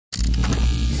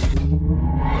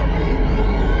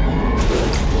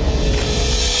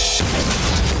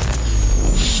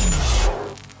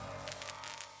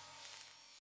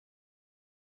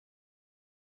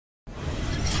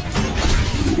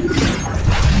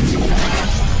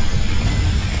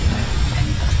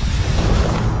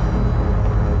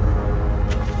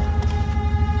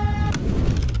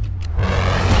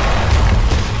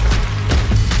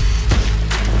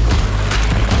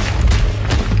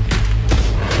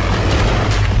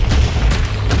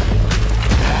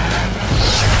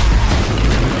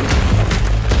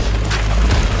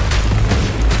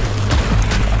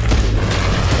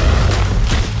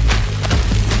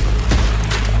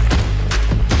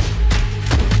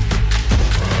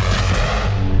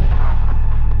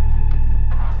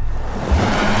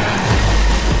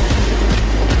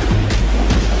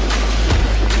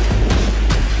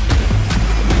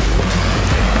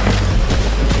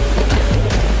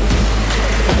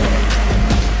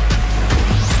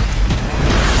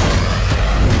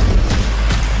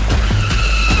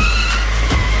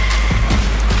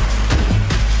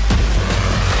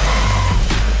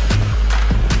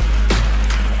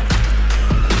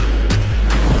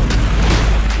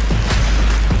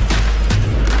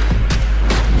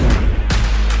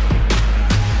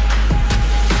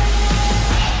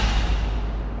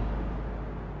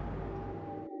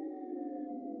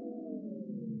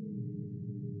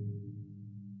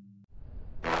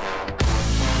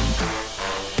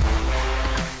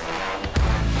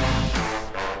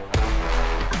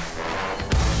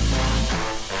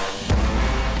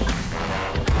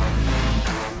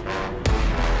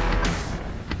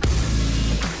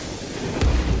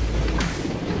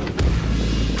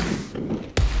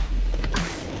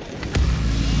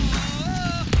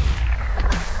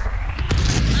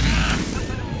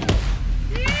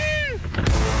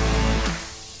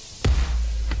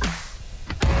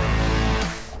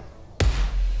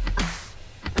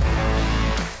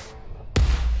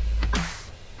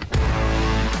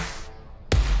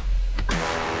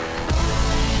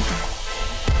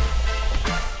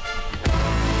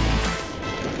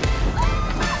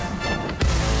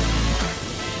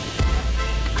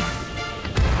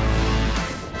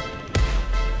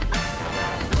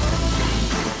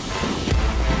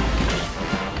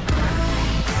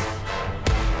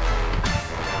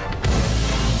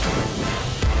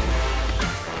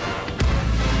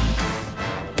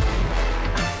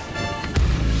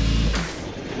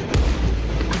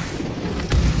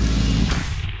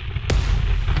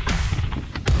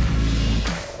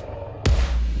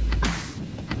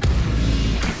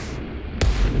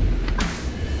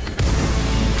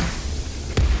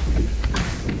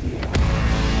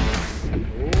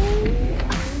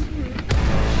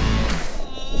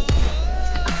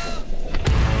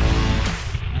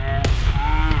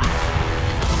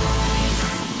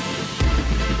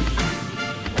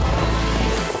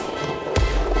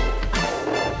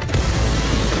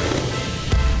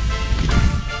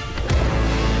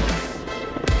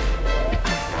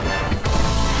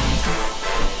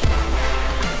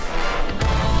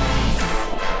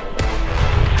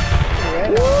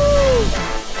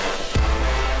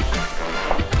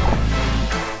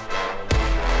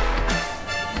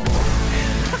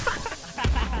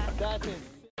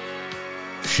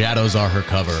shadows are her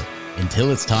cover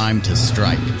until it's time to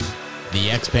strike.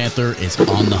 The X-Panther is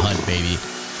on the hunt, baby.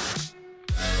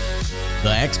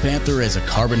 The X-Panther is a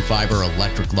carbon fiber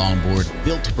electric longboard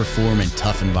built to perform in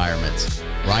tough environments.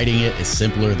 Riding it is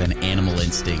simpler than animal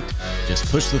instinct.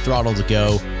 Just push the throttle to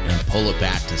go and pull it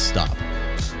back to stop.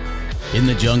 In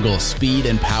the jungle, speed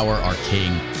and power are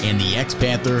king, and the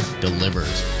X-Panther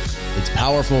delivers. Its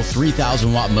powerful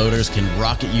 3,000 watt motors can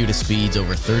rocket you to speeds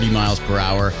over 30 miles per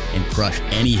hour and crush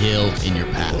any hill in your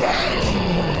path.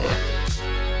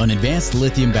 An advanced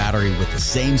lithium battery with the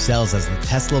same cells as the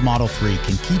Tesla Model 3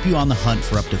 can keep you on the hunt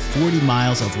for up to 40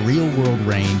 miles of real-world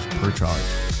range per charge.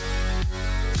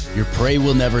 Your prey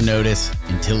will never notice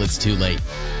until it's too late,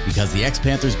 because the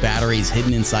X-Panther's battery is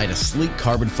hidden inside a sleek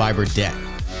carbon fiber deck.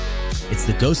 It's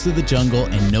the ghost of the jungle,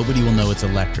 and nobody will know it's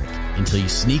electric until you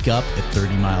sneak up at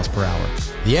 30 miles per hour.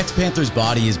 The X-Panther's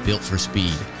body is built for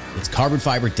speed. Its carbon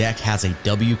fiber deck has a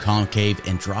W concave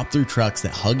and drop-through trucks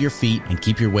that hug your feet and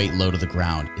keep your weight low to the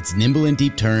ground. It's nimble in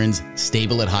deep turns,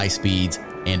 stable at high speeds,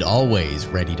 and always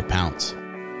ready to pounce.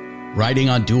 Riding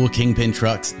on dual kingpin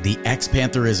trucks, the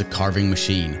X-Panther is a carving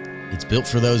machine. It's built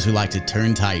for those who like to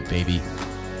turn tight, baby.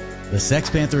 The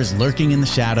X-Panther is lurking in the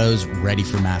shadows, ready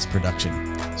for mass production.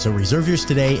 So reserve yours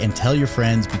today and tell your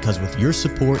friends, because with your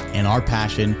support and our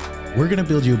passion, we're going to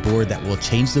build you a board that will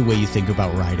change the way you think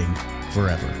about riding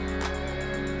forever.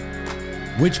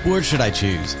 Which board should I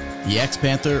choose? The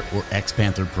X-Panther or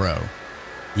X-Panther Pro?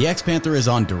 The X-Panther is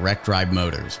on direct drive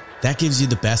motors. That gives you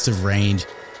the best of range.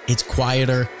 It's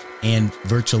quieter and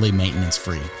virtually maintenance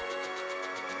free.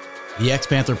 The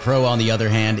X-Panther Pro, on the other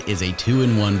hand, is a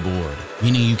 2-in-1 board,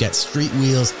 meaning you get street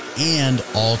wheels and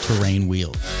all-terrain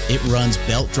wheels. It runs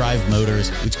belt drive motors,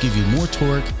 which give you more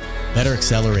torque, better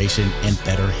acceleration, and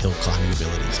better hill climbing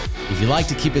abilities. If you like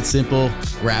to keep it simple,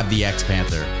 grab the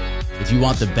X-Panther. If you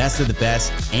want the best of the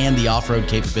best and the off-road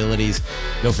capabilities,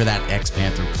 go for that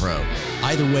X-Panther Pro.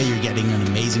 Either way, you're getting an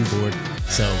amazing board,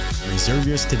 so reserve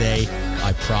yours today.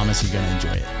 I promise you're going to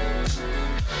enjoy it.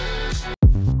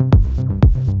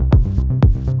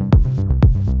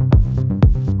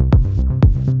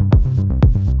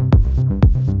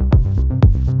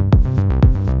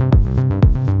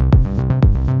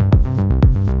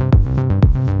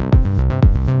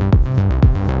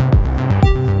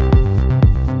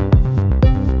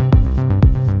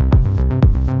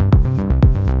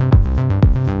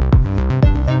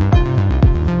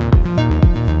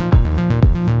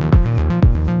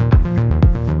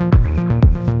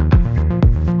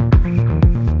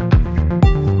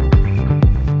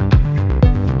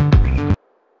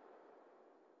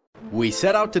 We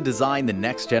set out to design the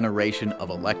next generation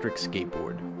of electric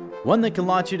skateboard. One that can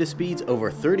launch you to speeds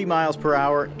over 30 miles per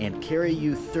hour and carry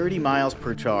you 30 miles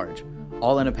per charge,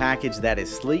 all in a package that is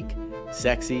sleek,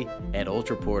 sexy, and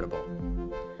ultra portable.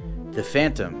 The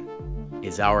Phantom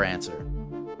is our answer.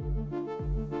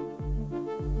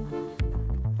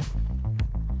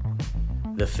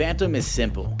 The Phantom is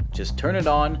simple. Just turn it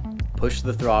on, push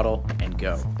the throttle, and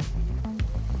go.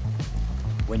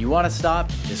 When you want to stop,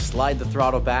 just slide the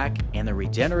throttle back and the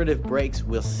regenerative brakes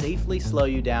will safely slow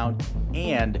you down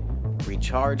and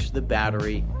recharge the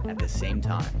battery at the same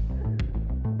time.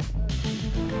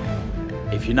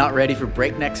 If you're not ready for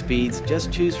breakneck speeds, just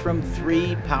choose from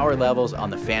 3 power levels on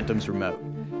the Phantom's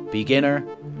remote: beginner,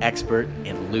 expert,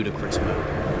 and ludicrous mode.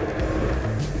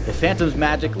 The Phantom's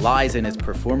magic lies in its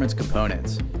performance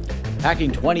components.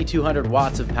 Packing 2,200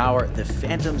 watts of power, the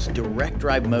Phantom's direct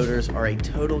drive motors are a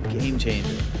total game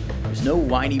changer. There's no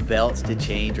whiny belts to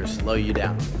change or slow you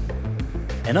down.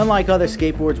 And unlike other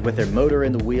skateboards with their motor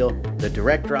in the wheel, the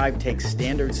direct drive takes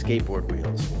standard skateboard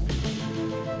wheels.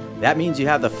 That means you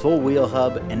have the full wheel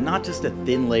hub and not just a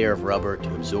thin layer of rubber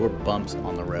to absorb bumps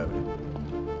on the road.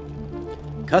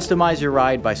 Customize your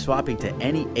ride by swapping to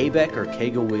any ABEC or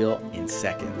Kegel wheel in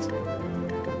seconds.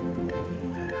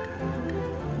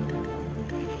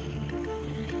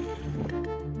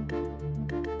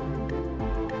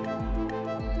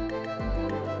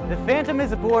 The Phantom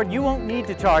is a board you won't need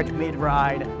to charge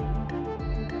mid-ride.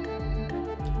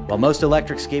 While most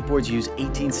electric skateboards use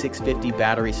 18650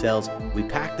 battery cells, we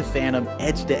pack the Phantom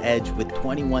edge to edge with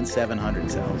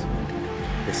 21700 cells.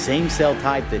 The same cell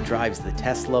type that drives the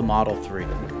Tesla Model 3.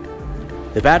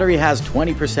 The battery has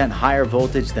 20% higher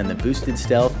voltage than the boosted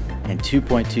Stealth and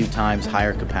 2.2 times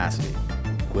higher capacity.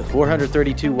 With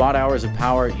 432 watt hours of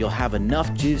power, you'll have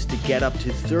enough juice to get up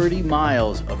to 30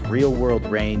 miles of real-world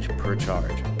range per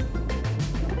charge.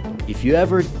 If you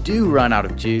ever do run out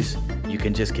of juice, you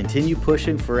can just continue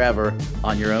pushing forever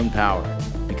on your own power,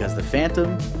 because the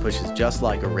Phantom pushes just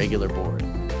like a regular board.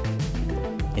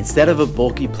 Instead of a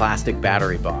bulky plastic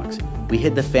battery box, we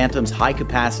hid the Phantom's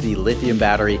high-capacity lithium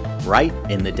battery right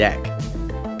in the deck.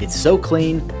 It's so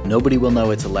clean, nobody will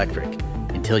know it's electric,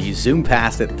 until you zoom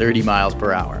past at 30 miles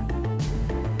per hour.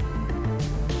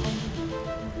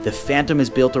 The Phantom is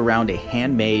built around a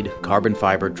handmade carbon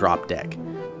fiber drop deck.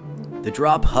 The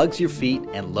drop hugs your feet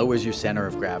and lowers your center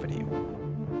of gravity.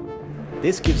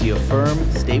 This gives you a firm,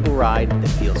 stable ride that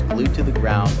feels glued to the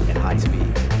ground at high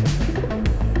speed.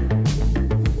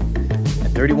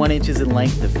 At 31 inches in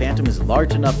length, the Phantom is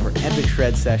large enough for epic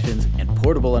shred sessions and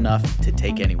portable enough to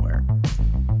take anywhere.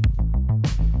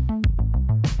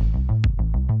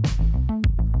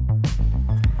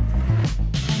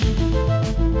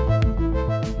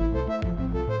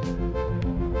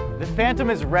 The Phantom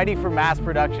is ready for mass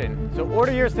production, so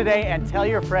order yours today and tell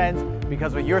your friends,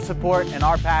 because with your support and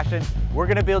our passion, we're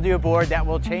going to build you a board that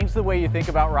will change the way you think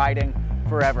about riding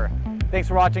forever. Thanks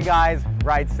for watching, guys.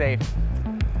 Ride safe.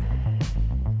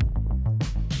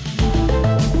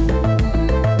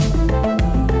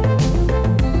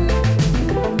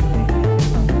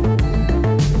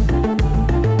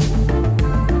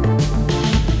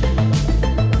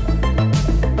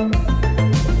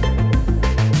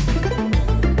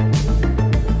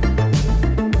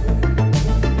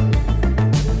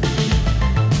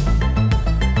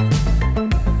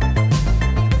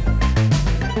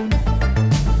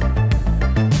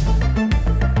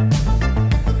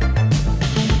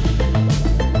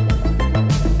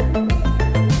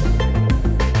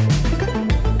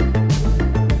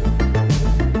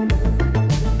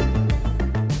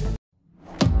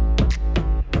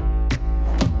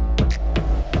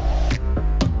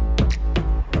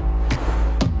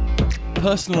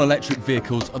 Personal electric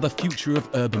vehicles are the future of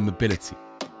urban mobility.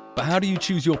 But how do you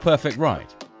choose your perfect ride?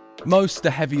 Most are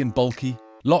heavy and bulky,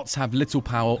 lots have little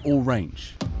power or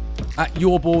range. At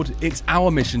Your Board, it's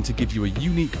our mission to give you a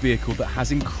unique vehicle that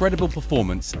has incredible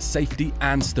performance, safety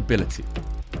and stability.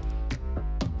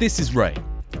 This is Ray,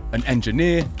 an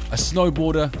engineer, a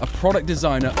snowboarder, a product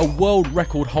designer, a world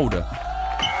record holder,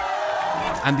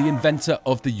 and the inventor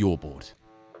of the Your Board.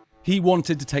 He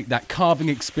wanted to take that carving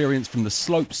experience from the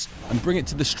slopes and bring it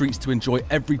to the streets to enjoy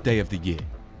every day of the year.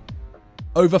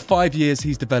 Over 5 years,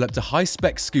 he's developed a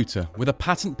high-spec scooter with a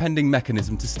patent-pending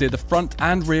mechanism to steer the front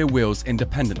and rear wheels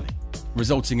independently,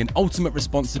 resulting in ultimate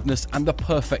responsiveness and the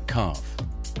perfect carve.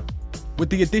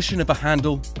 With the addition of a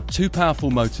handle, 2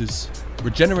 powerful motors,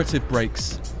 regenerative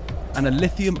brakes, and a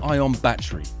lithium-ion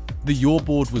battery, the Your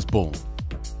Board was born.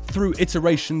 Through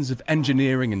iterations of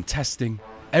engineering and testing,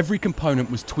 every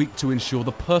component was tweaked to ensure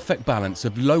the perfect balance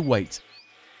of low weight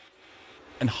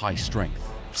and high strength.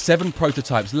 7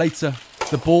 prototypes later,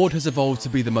 the board has evolved to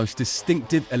be the most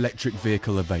distinctive electric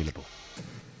vehicle available.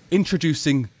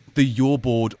 Introducing the Your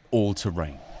Board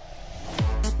All-Terrain.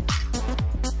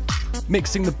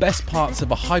 Mixing the best parts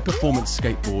of a high-performance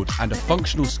skateboard and a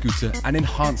functional scooter and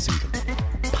enhancing them,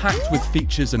 packed with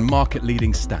features and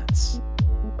market-leading stats.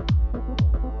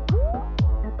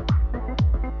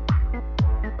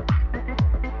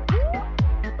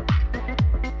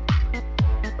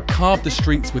 Carve the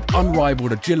streets with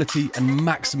unrivaled agility and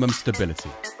maximum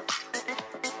stability.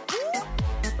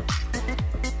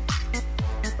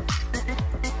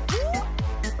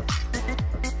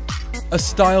 A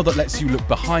style that lets you look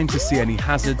behind to see any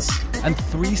hazards, and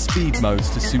 3 speed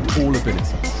modes to suit all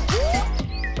abilities.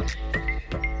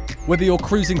 Whether you're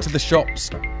cruising to the shops,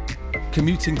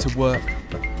 commuting to work,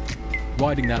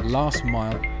 riding that last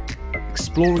mile,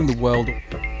 exploring the world,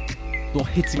 or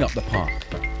hitting up the park,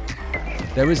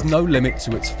 there is no limit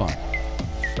to its fun.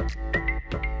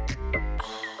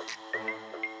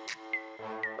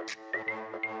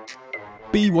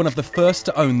 Be one of the first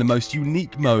to own the most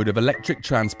unique mode of electric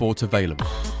transport available.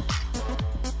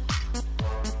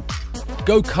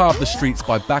 Go carve the streets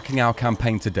by backing our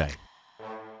campaign today.